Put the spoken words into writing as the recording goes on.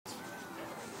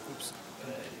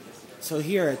So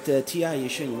here at the TI, you're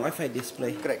showing Wi-Fi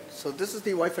display. Correct. So this is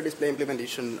the Wi-Fi display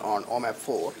implementation on OMAP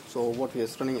 4. So what we are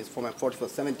running is OMAP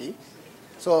 4470.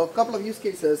 So a couple of use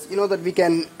cases. You know that we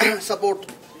can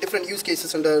support different use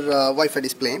cases under Wi-Fi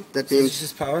display. That means this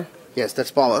is power? Yes,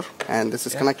 that's power. And this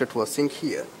is connected to a sink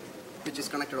here, which is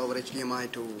connected over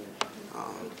HDMI to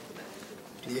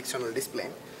the external display.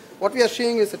 What we are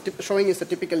showing is a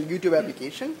typical YouTube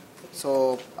application.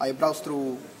 So I browse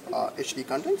through HD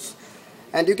contents,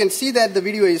 and you can see that the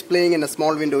video is playing in a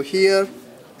small window here.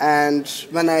 And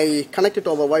when I connect it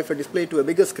over Wi-Fi display to a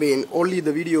bigger screen, only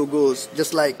the video goes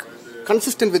just like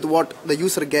consistent with what the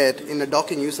user get in a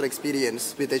docking user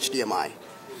experience with HDMI.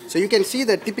 So you can see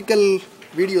that typical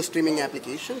video streaming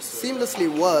applications seamlessly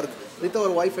work with our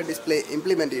Wi-Fi display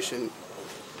implementation,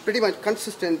 pretty much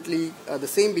consistently the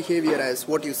same behavior as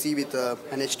what you see with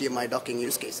an HDMI docking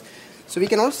use case. So we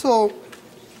can also,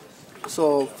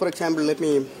 for example, let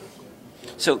me...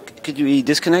 So could we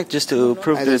disconnect just to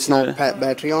prove that it's no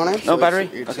battery on it? No so battery?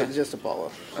 It's just a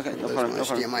power. Okay, no There's problem. no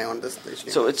HDMI on this.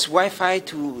 So it's Wi-Fi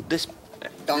to this...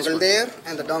 dongle there,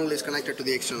 and the dongle is connected to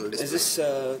the external display. Is this...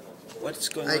 what's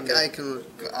going on there? I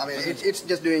mean, it's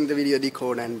just doing the video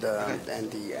decode and the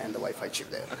Wi-Fi chip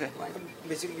there. Okay. Right.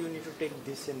 Basically, you need to take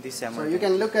this and this So amount. you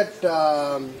can look at.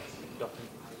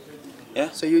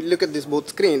 So you look at these both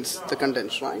screens, the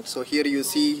contents, right? So here you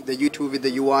see the YouTube with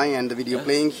the UI and the video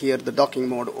playing. Here the docking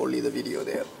mode, only the video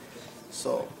there.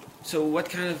 So what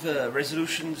kind of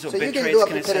resolutions or So you bit can rates do up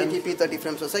can to it send? 1080p 30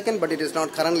 frames a second, but it is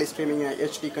not currently streaming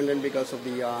HD content because of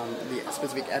the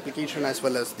specific application as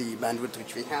well as the bandwidth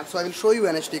which we have. So I will show you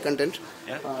an HD content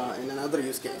in another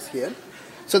use case here.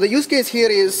 So the use case here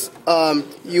is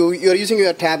you're using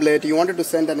your tablet, you wanted to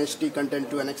send an HD content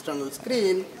to an external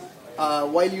screen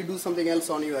while you do something else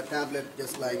on your tablet,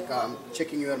 just like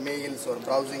checking your mails or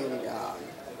browsing.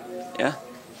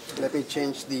 Let me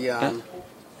change the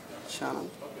channel.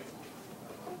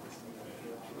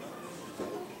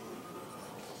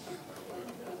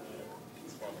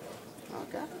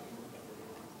 Okay.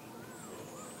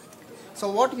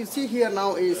 So what you see here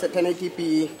now is a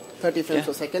 1080p 30 frames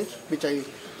per second, which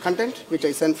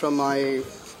I sent from my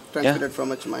transmitted from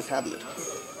my tablet.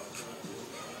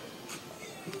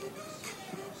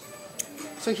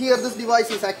 So here this device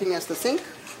is acting as the sink,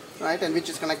 right, and which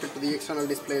is connected to the external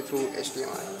display through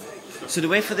HDMI. So the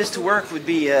way for this to work would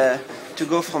be to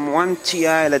go from one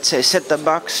TI, let's say, set-top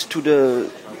box to the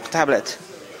tablet,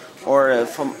 or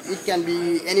from... It can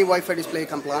be any Wi-Fi display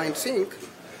compliant sink.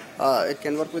 It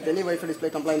can work with any Wi-Fi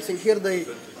display compliant sink. Here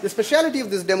the speciality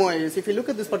of this demo is, if you look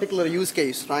at this particular use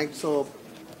case, right, so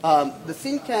the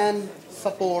sink can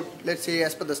support, let's say,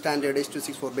 as per the standard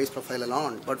H.264 base profile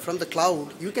alone, but from the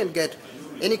cloud you can get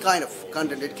any kind of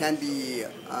content. It can be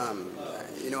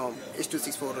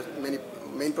H.264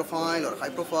 main profile or high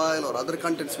profile or other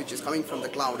contents which is coming from the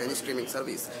cloud, any streaming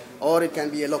service, or it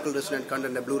can be a local resident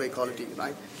content, a Blu-ray quality,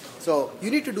 right? So you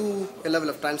need to do a level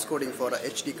of transcoding for a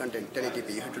HD content,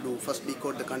 1080p. You have to do first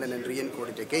decode the content and re-encode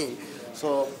it again.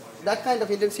 So that kind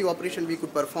of intensive operation we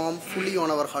could perform fully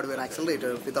on our hardware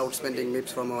accelerator without spending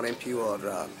MIPS from our MPU or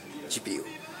GPU.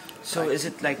 So is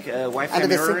it like Wi-Fi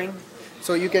mirroring?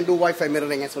 So you can do Wi-Fi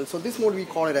mirroring as well. So this mode we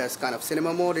call it as kind of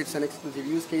cinema mode. It's an exclusive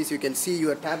use case. You can see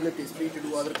your tablet is free to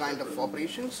do other kind of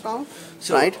operations now.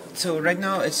 So, right? So right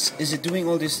now is it doing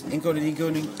all this encoding,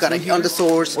 decoding? Correct, on the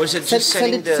source. Or is it just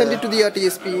send it to the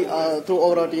RTSP, through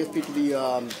our RTSP to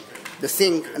the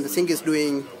sink, and the sink is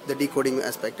doing the decoding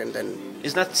aspect, and then...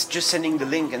 It's not just sending the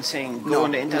link and saying go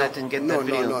on the internet and get that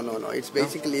video? No. It's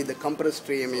basically the compressed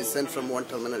stream is sent from one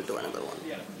terminal to another one.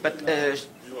 But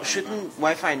shouldn't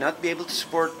Wi-Fi not be able to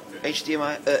support HD?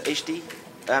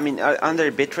 I mean, are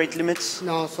there bitrate limits?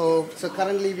 No, so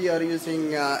currently we are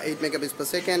using 8 megabits per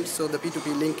second, so the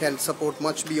P2P link can support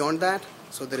much beyond that,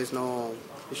 so there is no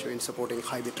issue in supporting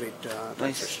high bitrate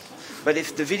transmission. But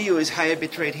if the video is higher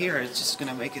bitrate here, it's just going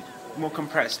to make it more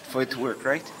compressed for it to work,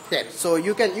 right? Yeah, so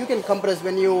you can compress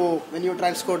when you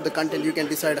transcode the content, you can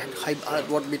decide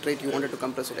what bitrate you wanted to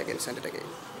compress it again, send it again.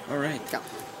 All right. Yeah.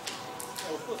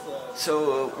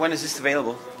 So when is this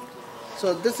available?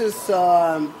 So this is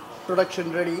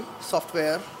production ready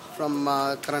software from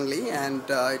currently, and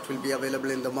it will be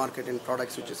available in the market in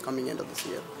products which is coming end of this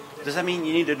year. Does that mean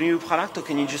you need a new product, or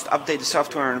can you just update the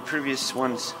software on the previous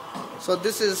ones? So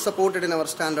this is supported in our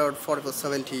standard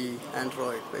 4470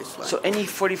 Android baseline. So any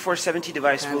 4470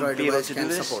 device will be able to do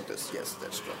this? can support this, yes,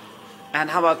 that's true. And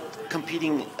how about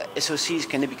competing SoCs?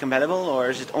 Can they be compatible,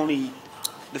 or is it only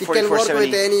the 4470? It can work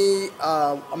with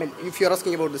any, if you're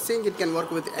asking about the sync, it can work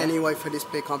with any Wi-Fi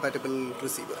display compatible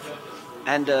receiver.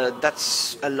 And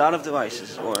that's a lot of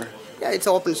devices, or? Yeah, it's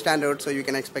an open standard, so you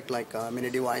can expect like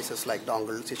many devices like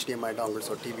dongles, HDMI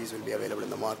dongles or TVs will be available in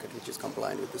the market which is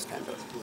compliant with the standard.